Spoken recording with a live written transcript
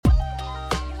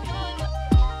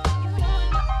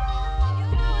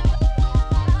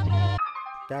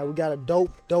We got a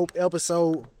dope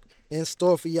episode in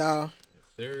store for y'all.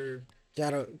 Sir.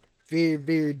 Got a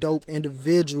very dope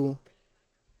individual.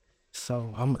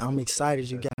 So I'm excited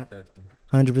you got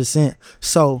 100%.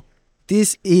 So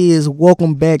this is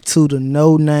welcome back to the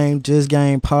No Name Just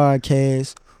Game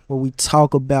podcast, where we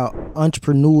talk about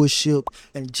entrepreneurship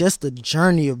and just the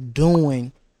journey of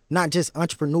doing not just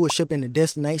entrepreneurship and the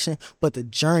destination, but the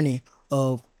journey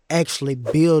of actually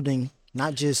building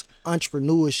not just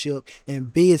entrepreneurship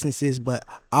and businesses, but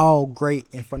all great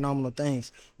and phenomenal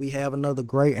things. We have another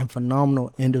great and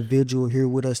phenomenal individual here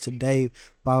with us today,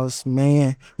 boss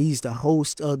man. He's the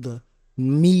host of the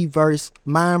Mine versus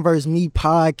Me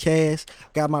podcast.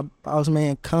 Got my boss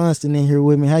man Constant in here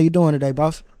with me. How you doing today,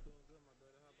 boss?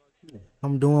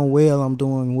 I'm doing well. I'm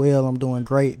doing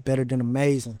great. Better than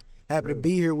amazing. Happy to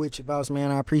be here with you, boss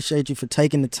man. I appreciate you for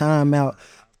taking the time out.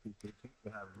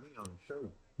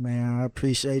 Man, I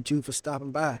appreciate you for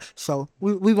stopping by. So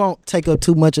we won't take up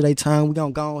too much of their time. We're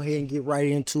going to go ahead and get right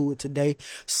into it today.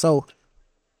 So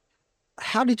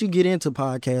how did you get into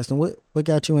podcasting? What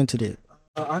got you into that?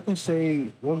 I can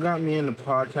say what got me into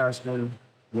podcasting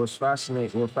was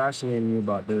fascinating. What fascinated me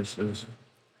about this is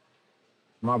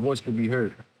my voice could be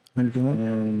heard,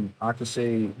 and I could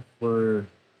say for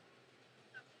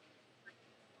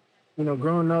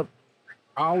growing up,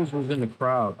 I always was in the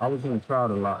crowd. I was in the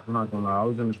crowd a lot. I'm not gonna lie. I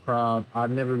was in the crowd. I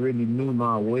never really knew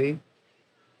my way.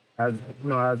 As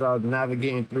I was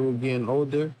navigating through getting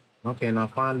older. Okay, now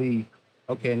finally,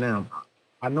 now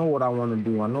I know what I want to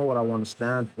do. I know what I want to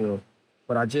stand for,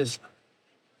 but I didn't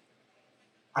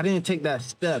take that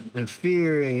step, and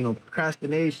fear and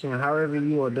procrastination, however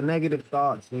the negative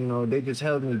thoughts, they just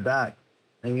held me back.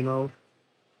 And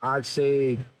I'd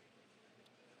say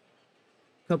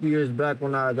couple years back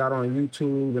when I got on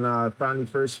YouTube and I finally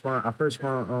first found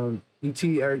ET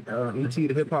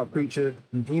the hip hop preacher.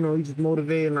 He just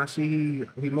motivated, and I see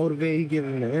he motivated, he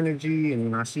giving me the energy,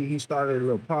 and I see he started a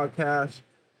little podcast.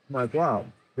 I'm like, wow,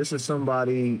 this is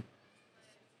somebody.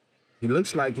 He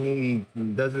looks like me. He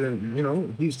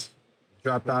doesn't, he's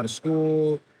dropped out of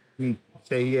school. He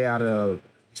say he had to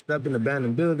step in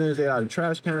abandoned buildings, they out of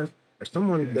trash cans. There's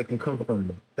someone that can come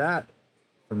from that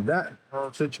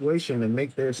situation and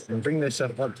make this and bring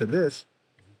themselves up to this.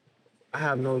 I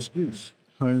have no excuse.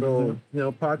 100%. So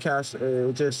podcasts,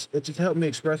 it just helped me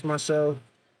express myself.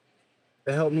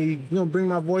 It helped me bring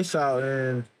my voice out,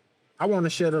 and I want to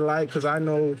share the light because I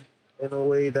know in a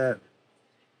way that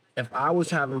if I was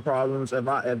having problems, if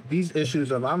I'm facing these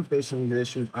issues,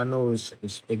 I know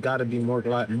it got to be more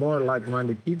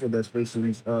like-minded people that's facing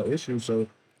these issues. So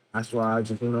that's why I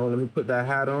just let me put that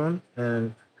hat on.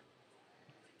 And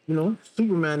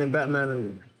Superman and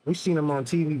Batman, we've seen them on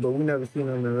TV, but we never seen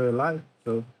them in real life.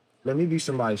 So let me be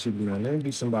somebody Superman. Let me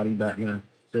be somebody Batman.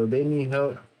 So they need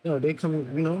help. They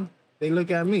come, they look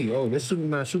at me. Oh, this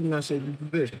Superman. Superman said you do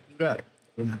this, you do that.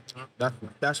 And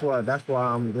that's why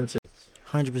I'm into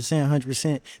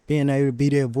 100%. Being able to be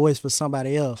their voice for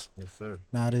somebody else. Yes, sir.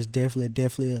 Now, there's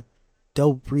definitely a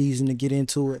dope reason to get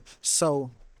into it.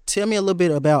 So tell me a little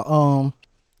bit about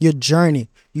your journey.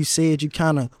 You said you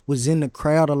kind of was in the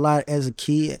crowd a lot as a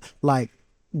kid. Like,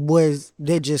 was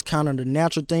that just kind of the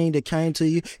natural thing that came to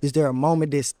you? Is there a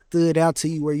moment that stood out to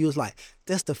you where you was like,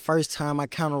 that's the first time I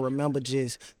kind of remember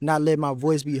just not letting my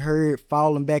voice be heard,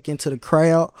 falling back into the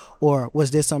crowd? Or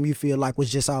was there something you feel like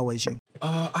was just always you?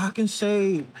 I can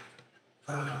say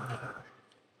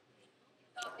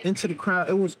into the crowd,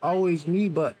 it was always me,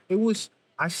 but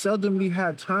I seldomly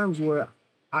had times where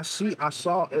I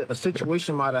saw a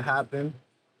situation might have happened,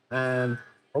 and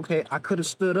okay, I could have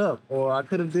stood up or I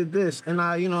could have did this, and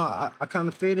I kind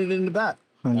of faded in the back.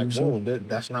 Like, 100%. whoa,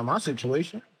 that's not my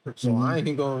situation, so I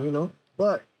ain't going.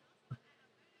 But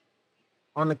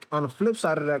on the flip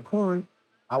side of that coin,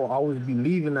 I will always be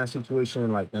leaving that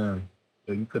situation like, damn,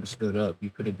 yo, you could have stood up, you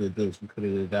could have did this, you could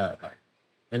have did that, like,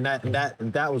 that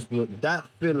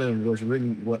feeling was really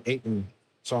what ate me.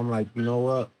 So I'm like, you know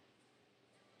what?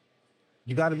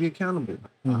 You got to be accountable.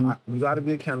 You got to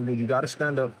be accountable. You got to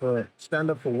stand up for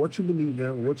what you believe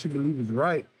in, what you believe is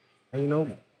right,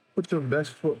 and put your best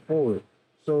foot forward.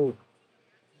 So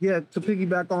yeah, to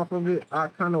piggyback off of it, I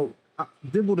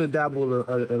dibble to dabble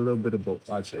a little bit of both,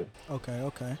 I'd say.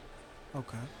 Okay.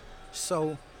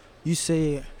 So you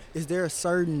said, is there a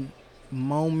certain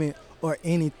moment or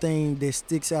anything that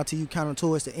sticks out to you kind of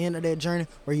towards the end of that journey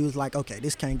where you was like, okay,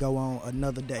 this can't go on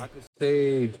another day? I could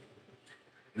say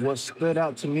what stood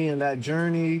out to me in that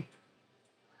journey,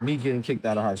 me getting kicked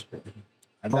out of high school.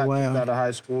 I got kicked out of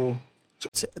high school.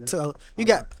 So you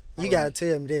got to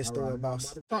tell me this story,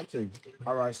 boss. Talk to you.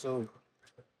 All right, so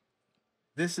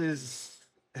this is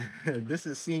this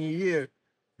is senior year.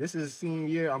 this is senior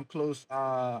year. I'm close.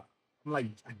 I'm like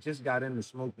I just got into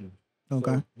smoking.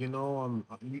 Okay. So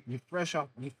you fresh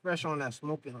on that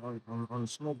smoking on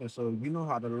smoking. So you know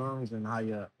how the lungs and how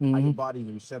your Mm-hmm.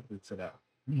 body's receptive to that.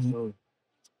 Mm-hmm. So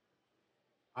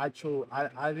I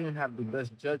didn't have the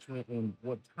best judgment in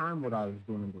what time what I was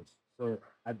doing this. So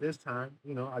at this time,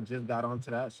 I just got onto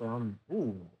that. So I'm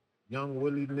young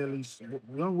willy nilly,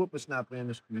 young whippersnapper in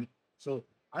the street. So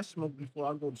I smoke before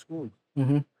I go to school.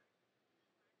 Mm-hmm.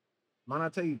 Man, I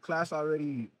tell you, class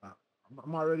already.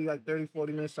 I'm already like 30,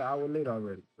 40 minutes an hour late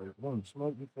already. So boom,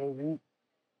 smoke before whoop.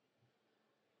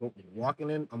 Walking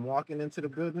in, I'm walking into the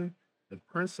building. The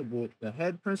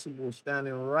head principal, is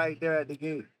standing right there at the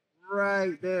gate,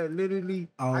 right there. Literally,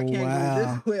 I Oh can't go this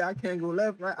wow. way. I can't go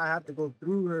left, right. I have to go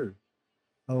through her.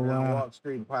 Oh And I wow. walk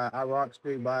straight by. I walk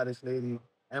straight by this lady.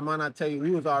 And man, I tell you,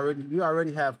 we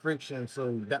already have friction.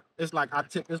 So that it's like I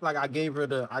just gave her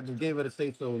the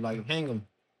say so like hang him,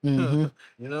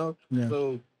 Mm-hmm. you know. Yeah.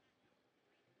 So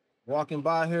walking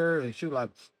by her and she was like,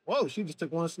 whoa, she just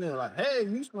took one sniff, like, hey,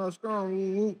 you smell strong.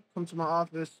 Woo, woo. Come to my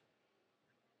office.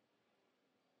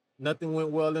 Nothing went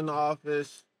well in the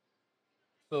office.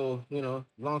 So,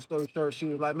 long story short, she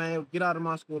was like, man, get out of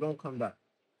my school, don't come back.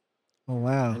 Oh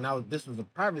wow. And this was a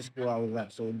private school I was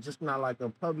at. So just not like a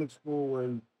public school where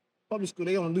public school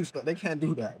they don't do stuff. They can't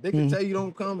do that. They could Mm-hmm. tell you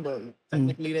don't come, but Mm-hmm.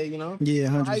 technically Yeah,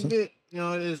 100%. private,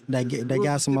 the They rules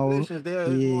got and some old. stipulations there is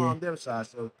more Yeah. on their side.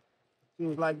 So she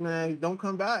was like, man, don't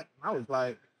come back. I was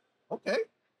like, okay.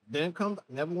 Didn't come back,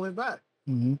 never went back.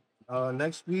 Mm-hmm.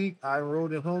 Next week, I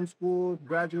enrolled in homeschool,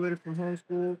 graduated from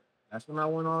homeschool. That's when I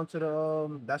went on to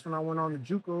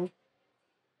JUCO.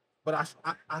 But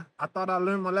I thought I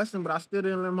learned my lesson, but I still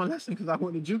didn't learn my lesson because I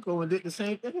went to JUCO and did the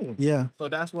same thing. Yeah. So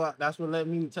that's what led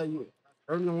me to tell you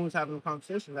earlier when we was having a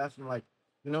conversation. That's when, like,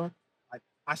 you know,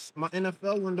 my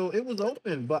NFL window, it was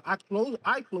open, but I closed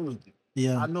it.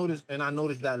 Yeah. I noticed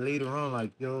that later on,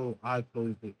 like, yo, I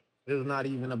closed it. It was not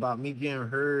even about me getting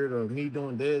hurt or me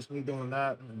doing this, me doing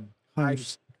that. And I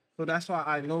 100%. so that's why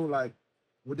I know, like,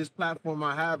 with this platform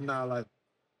I have now, like,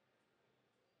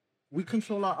 we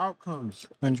control our outcomes.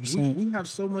 We 100%. we have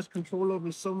so much control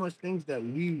over so much things that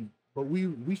we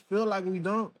feel like we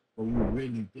don't, but we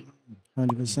really do. We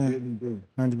 100%. really do.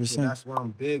 So 100%. that's what I'm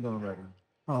big on right now.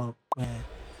 Oh man.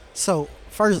 So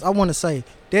first, I want to say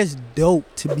that's dope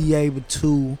to be able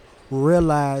to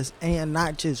realize and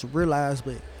not just realize,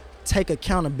 but take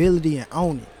accountability and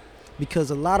own it.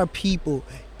 Because a lot of people,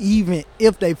 even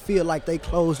if they feel like they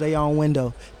closed their own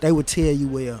window, they would tell you,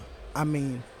 well, I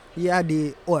mean, yeah, I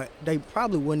did. Or they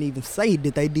probably wouldn't even say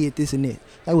that they did this and this.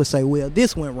 They would say, well,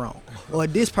 this went wrong. Or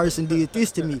this person did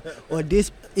this to me. Or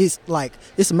this is like,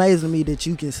 it's amazing to me that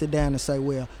you can sit down and say,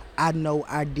 well, I know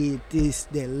I did this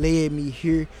that led me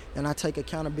here, and I take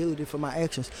accountability for my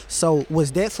actions. So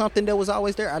was that something that was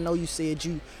always there? I know you said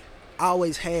you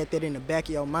always had that in the back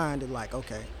of your mind, that like,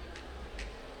 okay,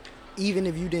 even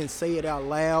if you didn't say it out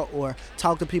loud or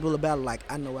talk to people about it, like,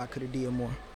 I know I could have did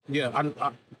more. Yeah,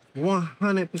 I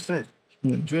 100%.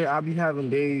 Mm-hmm. Dre, I be having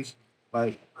days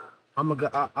like I'm a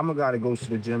guy that goes to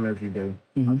the gym every day.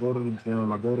 I Mm-hmm. go to the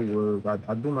gym, I go to work,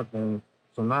 I do my thing.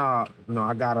 So now,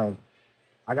 I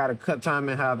gotta cut time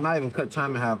in half. Not even cut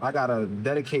time in half. I gotta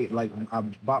dedicate like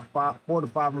about 4 to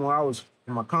 5 more hours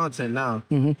for my content now.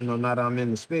 Mm-hmm. Now that I'm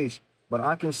in the space. But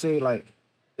I can say like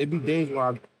it'll be days where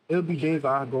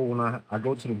I go when I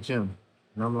go to the gym,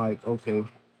 and I'm like, okay,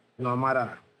 I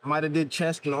might have did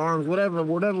chest and arms, whatever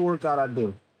workout I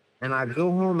do, and I go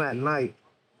home at night.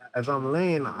 As I'm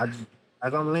laying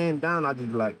down, I just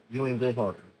be like, you ain't go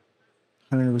hard.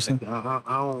 Like, 100%.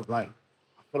 I don't like.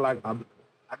 I feel like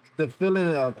the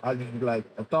feeling of I just be like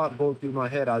a thought go through my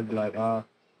head. I be like,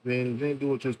 man, you ain't do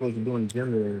what you're supposed to do in the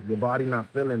gym. Today. Your body not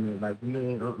feeling it. Like you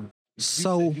ain't. You said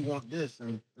So you want this,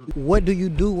 and what do you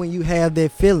do when you have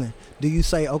that feeling? Do you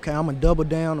say, okay, I'm gonna double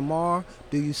down tomorrow?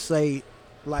 Do you say,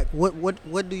 like,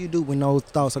 what do you do when those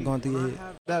thoughts are going through when your I head?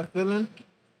 have that feeling,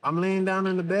 I'm laying down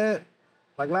in the bed.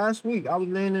 Like last week, I was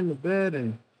laying in the bed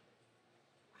and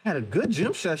I had a good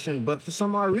gym session, but for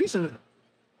some odd reason,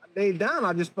 laid down,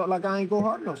 I just felt like I ain't go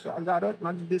hard enough. So I got up and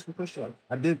I just did some push-ups.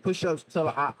 I did push-ups till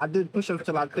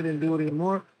I couldn't do it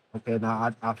anymore. Okay,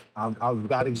 now I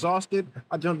got exhausted.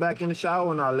 I jumped back in the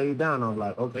shower and I laid down. I was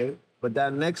like, okay. But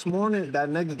that next morning,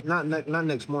 not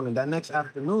next morning, that next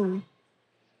afternoon,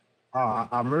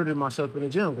 I murdered myself in the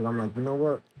gym because I'm like, you know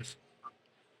what?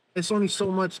 It's only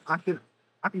so much I can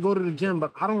go to the gym,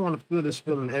 but I don't want to feel this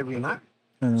feeling every night.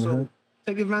 Uh-huh. So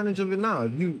take advantage of it now.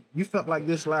 If you felt like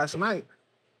this last night,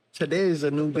 today is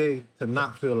a new day to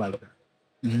not feel like that.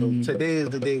 So Mm-hmm. today is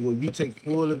the day where you take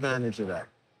full advantage of that.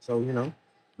 So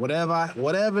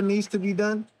whatever needs to be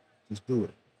done, just do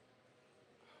it.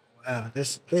 Wow,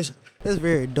 that's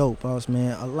very dope, boss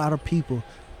man. A lot of people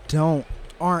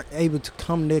aren't able to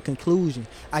come to their conclusion.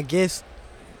 I guess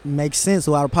makes sense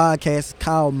why the podcast is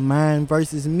called Mine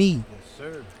versus Me. Yes,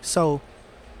 sir. So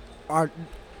are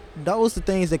those the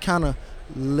things that kind of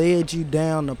led you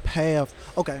down the path?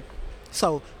 Okay,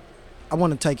 so I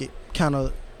want to take it kind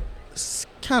of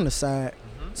aside.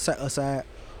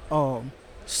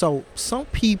 So some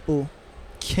people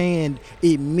can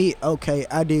admit, okay,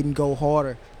 I didn't go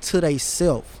harder to they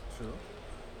self. Sure.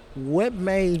 What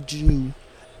made you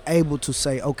able to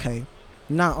say, okay,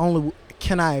 not only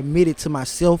can I admit it to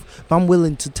myself, but I'm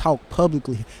willing to talk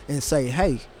publicly and say,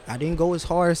 hey, I didn't go as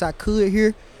hard as I could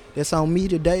here. That's on me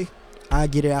today. I'll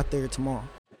get it out there tomorrow.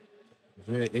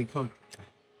 Yeah, it come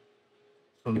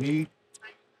for me.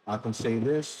 I can say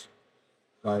this,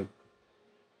 like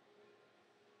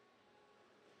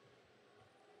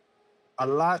a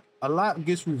lot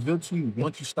gets revealed to you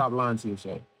once you stop lying to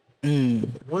yourself.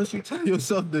 Once you tell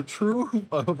yourself the truth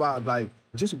about like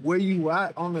just where you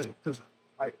at on the, because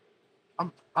like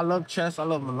I love chess, I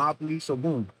love Monopoly, so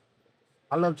boom,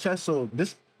 I love chess. So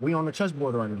we on the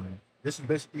chessboard right now. This is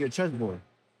basically a chessboard.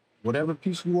 Whatever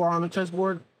piece you are on the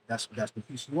chessboard, that's the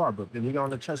piece you are. But then we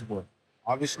on the chessboard.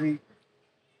 Obviously,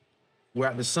 we're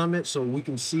at the summit, so we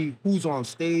can see who's on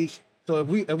stage. So if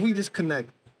we just connect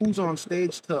who's on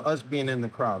stage to us being in the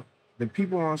crowd, the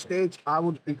people on stage, I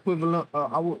would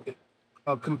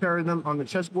compare them on the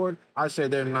chessboard. I say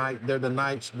they're the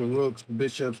knights, the rooks, the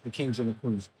bishops, the kings, and the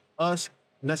queens. Us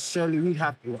necessarily,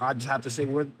 I just have to say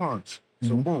we're the pawns.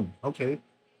 So boom, okay.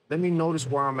 Let me notice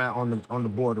where I'm at on the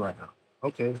board right now.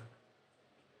 Okay,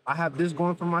 I have this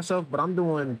going for myself, but I'm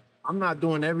not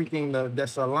doing everything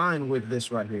that's aligned with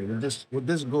this right here, with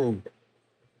this goal.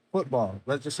 Football.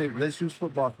 Let's use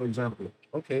football for example.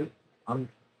 Okay,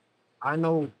 I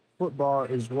know football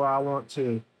is where I want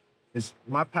to, is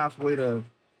my pathway to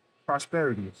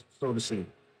prosperity, so to say.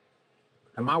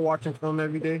 Am I watching film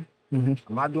every day? Am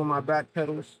I doing my back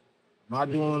pedals? Am I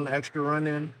doing extra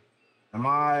running? Am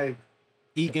I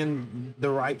eating the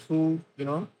right food?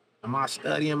 Am I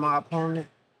studying my opponent?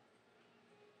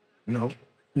 No,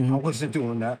 I wasn't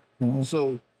doing that.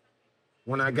 So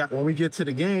when we get to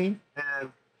the game,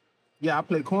 and yeah, I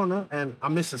play corner and I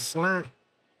miss a slant.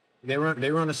 They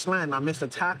run a slant and I miss a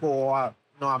tackle, or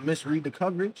I misread the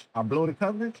coverage. I blow the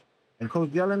coverage, and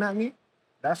coach yelling at me.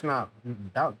 That's not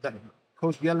that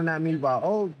coach yelling at me about,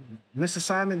 oh,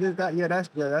 misassignment, this, that. Yeah, that's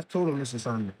total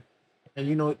misassignment.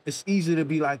 And it's easy to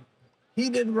be like,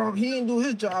 he did wrong. He didn't do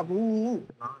his job. Ooh.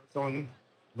 Nah, it's on you.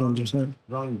 It's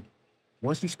on you.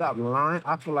 Once you stop lying,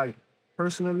 I feel like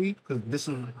personally, because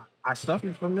I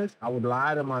suffered from this. I would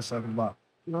lie to myself about,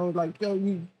 like, yo,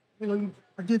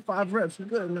 I did 5 reps. You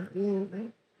good?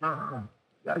 Nah, you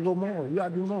gotta go more. You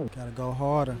gotta do more. Gotta go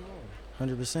harder.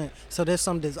 100%. So that's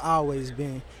something that's always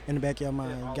been in the back of your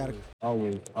mind. Yeah, You gotta.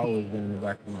 always been in the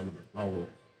back of my mind.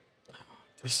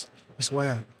 Always. It's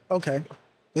wild. Okay.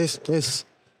 This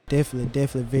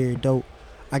definitely very dope.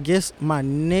 I guess my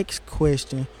next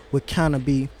question would kind of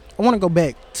be, I want to go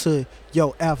back to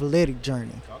your athletic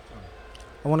journey.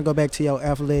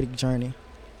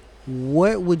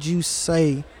 What would you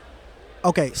say?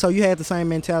 Okay, so you had the same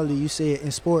mentality you said in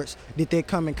sports. Did that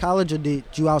come in college, or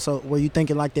were you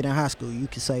thinking like that in high school? You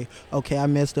could say, okay, I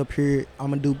messed up here, I'm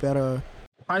gonna do better.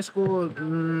 High school,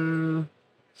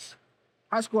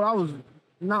 I was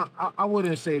not. I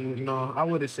wouldn't say I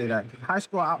wouldn't say that. High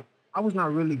school, I was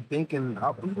not really thinking.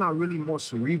 It was not really more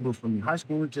cerebral for me. High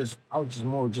school I was just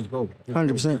more just go.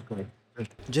 100%.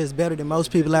 Just better than most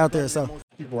people out there. So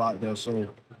people out there. So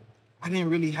I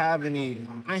didn't really have any.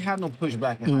 I ain't had no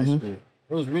pushback in high school.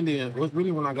 It was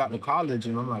really when I got to college,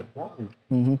 and I'm like, whoa.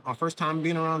 My first time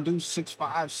being around dudes 6'5",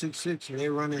 6'6", and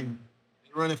they're running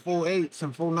 4.8s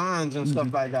and 4.9s and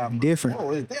stuff like that. Different.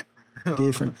 Oh, it's different.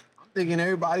 Different. I'm thinking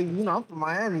everybody, I'm from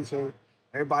Miami, so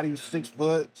everybody's 6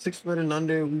 foot and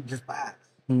under. We just fast.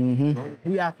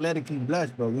 We athletically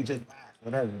blessed, but we just fast,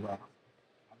 whatever, bro.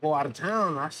 I go out of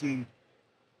town, I see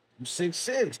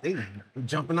 6'6". They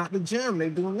jumping out the gym. They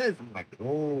doing this. I'm like,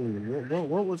 oh,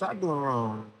 what was I doing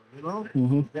wrong?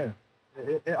 Yeah.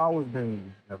 It always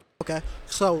been. Okay.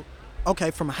 So,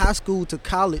 from high school to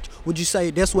college, would you say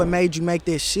that's what made you make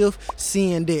that shift,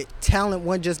 seeing that talent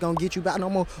wasn't just gonna get you back no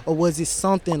more, or was it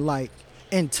something like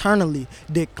internally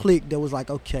that clicked that was like,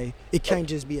 okay, it can't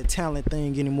just be a talent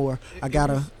thing anymore. I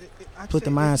gotta put the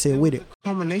mindset with it.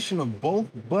 Combination of both,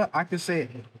 but I could say,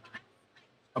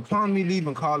 upon me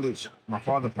leaving college, my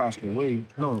father passed away.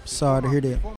 No, sorry to hear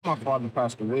that. Before my father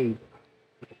passed away,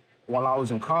 while I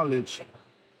was in college,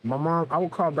 My mom, I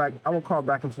would call back. I would call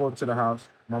back and forth to the house.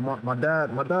 My dad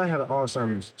had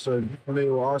Alzheimer's. So if you're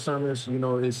familiar with Alzheimer's, you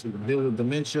know, it's deal with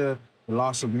dementia,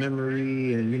 loss of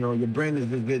memory, and you know, your brain is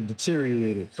just get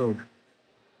deteriorated. So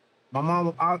my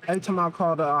mom, every time I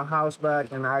called our house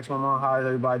back and I asked my mom how's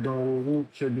everybody doing,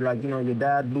 she'd be like, you know, your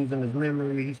dad losing his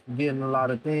memory, he's forgetting a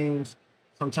lot of things.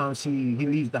 Sometimes he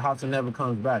leaves the house and never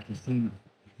comes back. He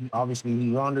obviously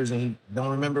he wanders and he don't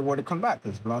remember where to come back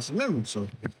because he lost his memory. So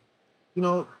you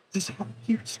know, just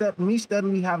me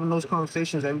steadily having those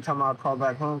conversations every time I call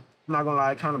back home. I'm not gonna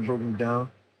lie, it kind of broke me down.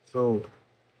 So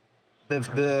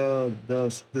the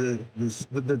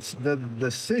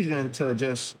decision to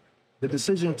just the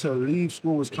decision to leave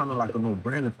school was kind of like a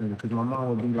no-brainer for me because my mom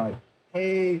would be like,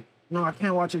 "Hey, no, I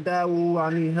can't watch your dad. Ooh,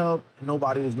 I need help." And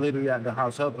nobody was literally at the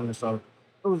house helping us, so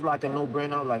it was like a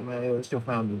no-brainer. I was like, "Man, it's your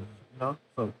family," you know.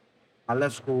 So I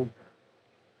left school.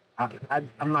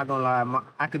 I'm not gonna lie, my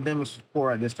academics was poor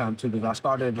at this time too because I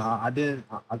started, I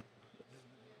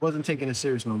wasn't taking it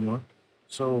serious no more.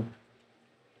 So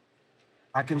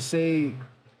I can say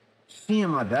seeing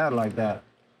my dad like that,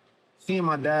 seeing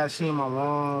my dad, seeing my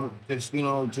mom, just, you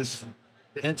know, just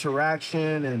the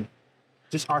interaction and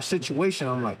just our situation,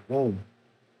 I'm like, whoa,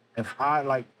 if I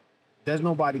like, there's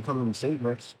nobody coming to save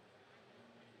us.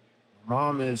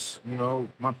 Mom is, you know,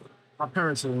 my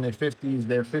parents are in their 50s,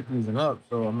 their 50s and up.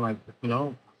 So I'm like, you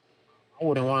know, I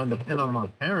wouldn't want to depend on my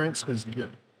parents because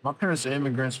my parents are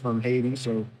immigrants from Haiti,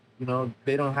 so you know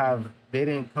they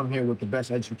didn't come here with the best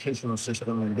educational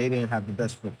system and they didn't have the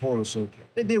best footballers, so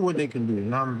they did what they can do,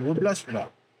 and we're blessed for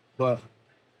that. But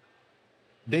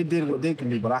they did what they can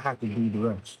do, but I have to do the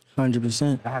rest.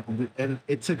 100%. I have to do, and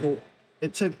it took,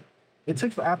 it took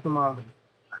for after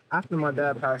my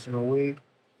dad passing away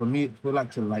for me for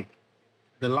like to like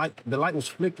the light was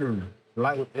flickering. The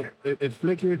light it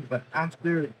flickered, but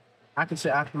after I could say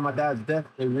after my dad's death,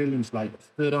 it really like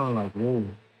stood on like, whoa,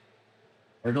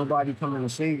 there's nobody coming to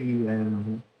save you,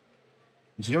 and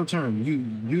it's your turn.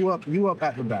 You up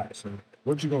at the bat. So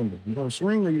what you gonna do? You gonna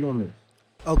swing or you gonna miss?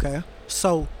 Okay.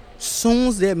 So, soon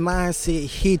as that mindset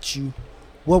hit you,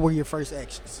 what were your first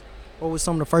actions? What were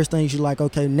some of the first things you like,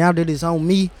 okay, now that it's on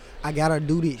me, I gotta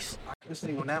do this? I can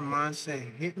say when that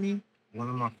mindset hit me, one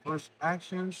of my first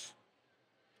actions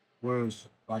was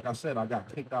like I said, I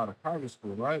got kicked out of private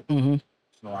school, right? Mm-hmm.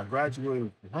 So I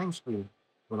graduated from homeschool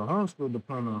with a homeschool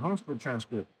diploma and a homeschool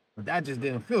transcript. But that just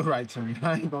didn't feel right to me.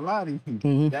 I ain't gonna lie to you.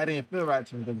 Mm-hmm. That didn't feel right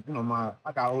to me because you know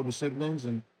I got older siblings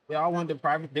and they all went to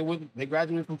private. They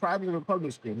graduated from private or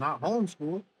public school, not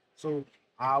homeschool. So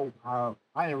I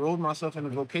enrolled myself in a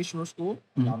vocational school.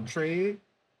 I got a trade.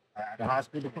 I had a high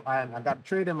school diploma. I got a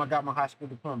trade and I got my high school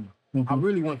diploma. I Mm-hmm.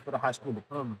 really went for the high school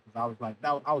diploma because I was like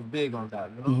I was big on that,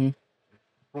 you know. Mm-hmm.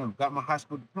 Boom, got my high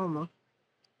school diploma,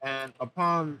 and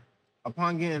upon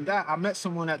getting that, I met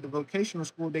someone at the vocational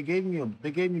school. They gave me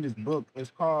this book.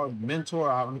 It's called Mentor.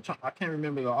 I can't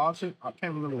remember the author. I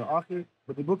can't remember the author,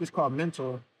 but the book is called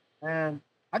Mentor. And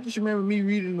I just remember me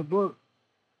reading the book,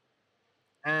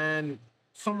 and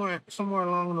somewhere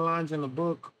along the lines in the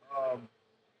book,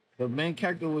 the main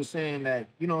character was saying that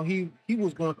you know he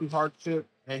was going through hardship,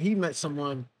 and he met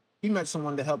someone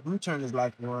to help him turn his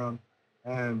life around,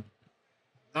 and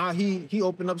now he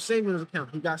opened up savings account.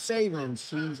 He got savings.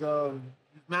 He's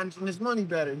managing his money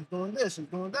better. He's doing this. He's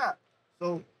doing that.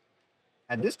 So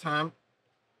at this time,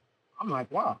 I'm like,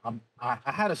 wow. I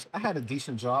had a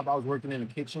decent job. I was working in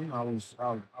the kitchen. I was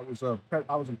prep.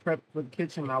 I was a prep for the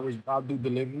kitchen. I'll do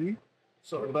delivery.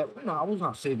 So, but you know, I was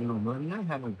not saving no money. I didn't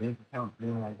have no bank account,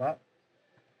 anything like that.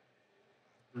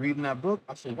 Reading that book,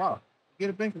 I said, wow, get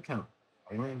a bank account.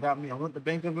 I went and got me. I went to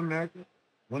Bank of America.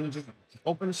 Went and just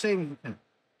opened a savings account.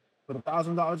 Put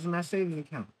 $1,000 in that savings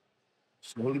account.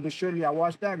 Slowly but surely, I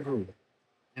watched that grow.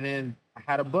 And then I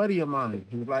had a buddy of mine.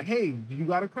 He was like, "Hey, do you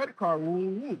got a credit card?" Woo, woo,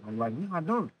 woo. I'm like, "No, I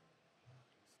don't."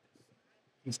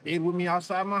 He stayed with me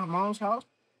outside my mom's house.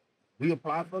 We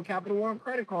applied for a Capital One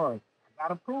credit card. I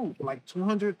got approved for like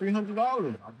 $200, $300. I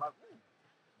was like,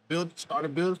 "Ooh."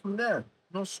 Started building from there.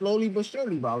 You know, slowly but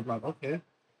surely. But I was like, okay,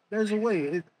 there's a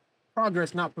way.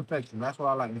 Progress, not perfection. That's what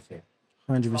I like to say.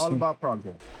 It's all 100%. about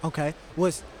progress. Okay.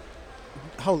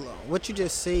 Hold on. What you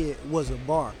just said was a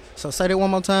bar. So say that one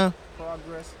more time.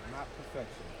 Progress, not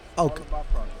perfection. It's all Okay. about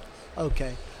progress.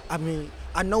 Okay. I mean,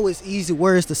 I know it's easy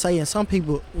words to say, and some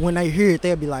people, when they hear it,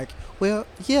 they'll be like, well,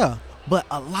 yeah. But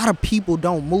a lot of people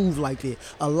don't move like that.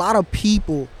 A lot of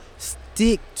people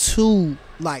stick to,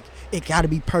 like, it gotta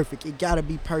be perfect. It gotta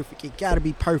be perfect. It gotta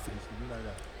be perfect.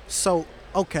 So,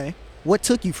 okay. What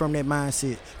took you from that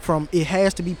mindset? From it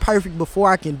has to be perfect before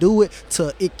I can do it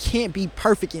to it can't be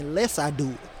perfect unless I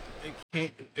do it.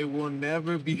 can't. It will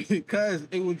never be because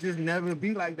it will just never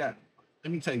be like that.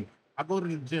 Let me tell you. I go to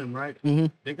the gym, right? Mm-hmm.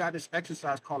 They got this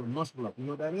exercise called a muscle up. You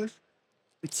know what that is?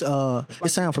 It's It's it like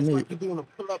sounds familiar. you're doing a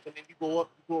pull up and then you go up,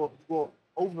 you go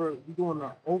over. You're doing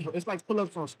a over. It's like pull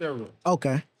ups on steroids.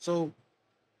 Okay. So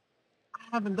I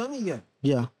haven't done it yet.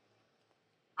 Yeah.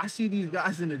 I see these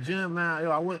guys in the gym, man. Yo,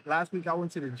 I went last week. I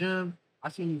went to the gym. I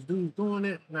seen these dudes doing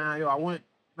it, man. Yo, I went,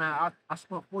 man. I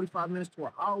spent 45 minutes to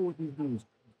an hour with these dudes.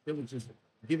 They were just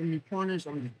giving me pointers.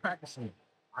 I'm just practicing.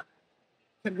 I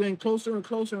kept getting closer and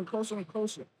closer and closer and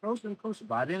closer, closer and closer.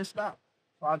 But I didn't stop.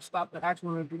 So I stopped and asked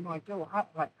one of them, like, yo,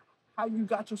 how you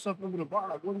got yourself over the bar?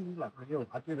 Like, what are you like? Yo,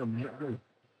 I did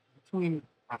between.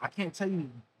 I can't tell you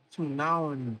between now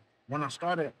and when I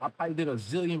started, I probably did a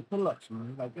zillion pull-ups,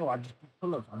 man. Like, yo, I just do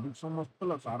pull-ups. I do so much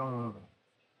pull-ups. I don't.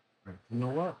 You know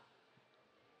what?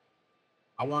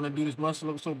 I want to do this muscle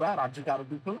up so bad. I just got to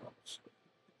do pull-ups.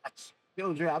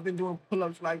 Yo, Dre, I've been doing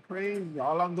pull-ups like crazy.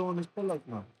 All I'm doing is pull-ups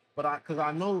now. But cause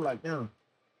I know, like,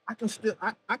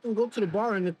 I can go to the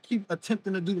bar and keep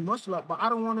attempting to do the muscle up, but I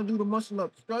don't want to do the muscle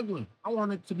up struggling. I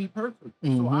want it to be perfect.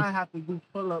 So I have to do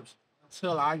pull-ups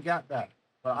until I got that.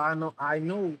 But I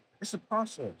know it's a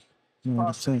process. It's a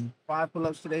process. 5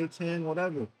 pull-ups today, 10,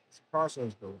 whatever. It's a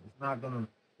process though. It's not gonna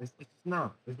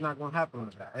happen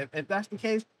like that. If that's the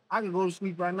case, I can go to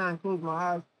sleep right now and close my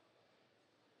eyes.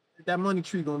 That money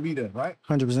tree gonna be there, right?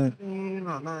 100%.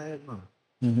 No.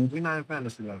 Mm-hmm. We're not in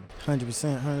fantasy level.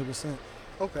 100%.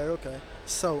 Okay.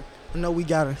 So I know we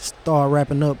gotta start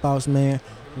wrapping up, boss man.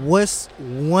 What's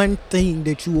one thing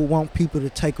that you would want people to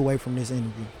take away from this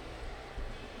interview?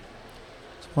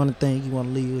 It's one thing you want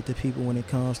to leave with the people when it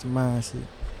comes to mindset.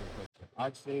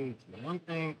 I'd say the one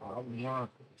thing I would want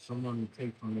someone to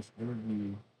take from this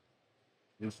interview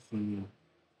is to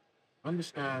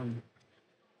understand.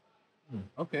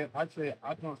 Okay, I'd say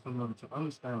I want someone to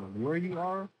understand where you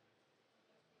are.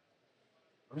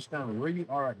 Understand where you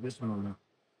are at this moment.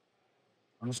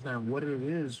 Understand what it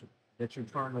is that you're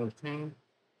trying to obtain,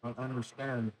 and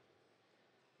understand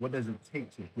what does it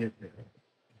take to get there.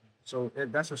 So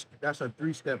that's a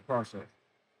 3-step process.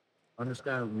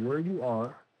 Understand where you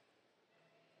are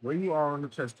on the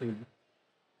chess table.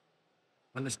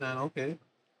 Understand, okay,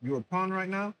 you're a pawn right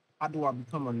now. How do I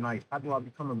become a knight? How do I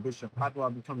become a bishop? How do I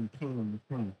become the king of the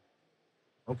queen?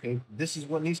 Okay, this is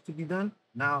what needs to be done.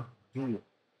 Now do it.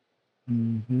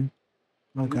 Mm-hmm.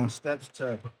 Okay. Do the steps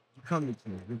to become the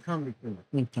king.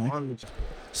 Okay. On the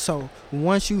So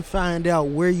once you find out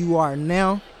where you are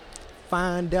now,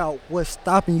 find out what's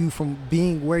stopping you from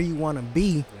being where you want to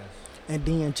be, and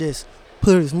then just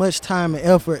put as much time and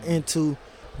effort into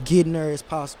getting there as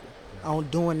possible on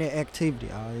doing that activity.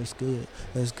 Oh,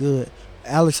 that's good.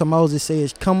 Alex Moses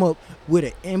says come up with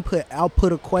an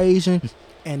input-output equation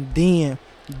and then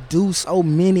do so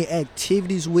many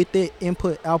activities with that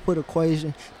input-output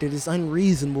equation that it's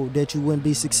unreasonable that you wouldn't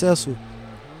be successful.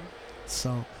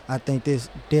 So I think this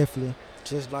definitely,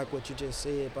 just like what you just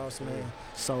said, boss man.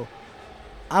 So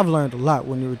I've learned a lot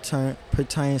when it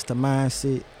pertains to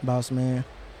mindset, boss man.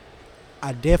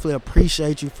 I definitely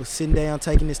appreciate you for sitting down,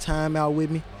 taking this time out with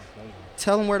me.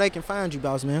 Tell them where they can find you,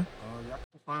 boss man. Y'all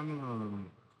can find me on.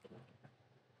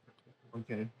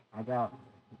 Okay, I got.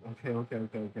 Okay.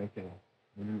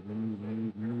 Let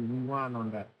me rewind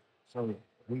on that. So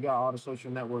we got all the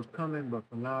social networks coming, but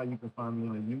for now you can find me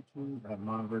on YouTube at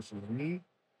Mine versus Me,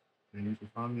 and you can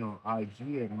find me on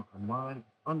IG at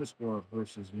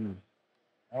Mine_versus Me.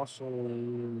 Also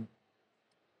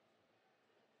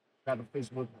got a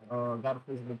Facebook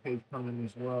page coming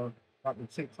as well. Got the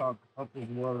TikTok up as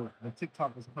well. The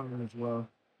TikTok is coming as well.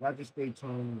 Y'all just stay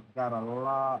tuned. Got a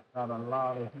lot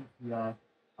of heat for y'all.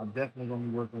 I'm definitely gonna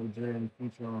be working with Jay in the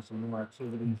future on some new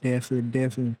activities.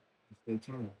 Definitely. Stay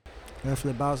tuned.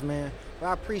 Definitely, boss man.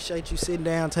 Well, I appreciate you sitting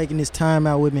down, taking this time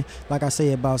out with me. Like I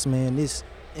said, boss man, this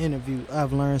interview,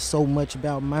 I've learned so much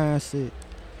about mindset.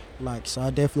 So I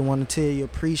definitely want to tell you,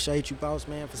 appreciate you, boss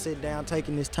man, for sitting down,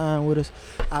 taking this time with us.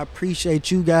 I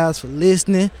appreciate you guys for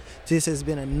listening. This has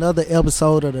been another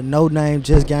episode of the No Name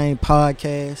Just Game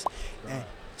podcast. And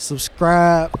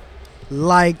subscribe,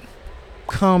 like,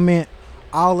 comment,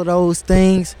 all of those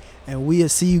things, and we'll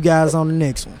see you guys on the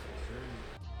next one.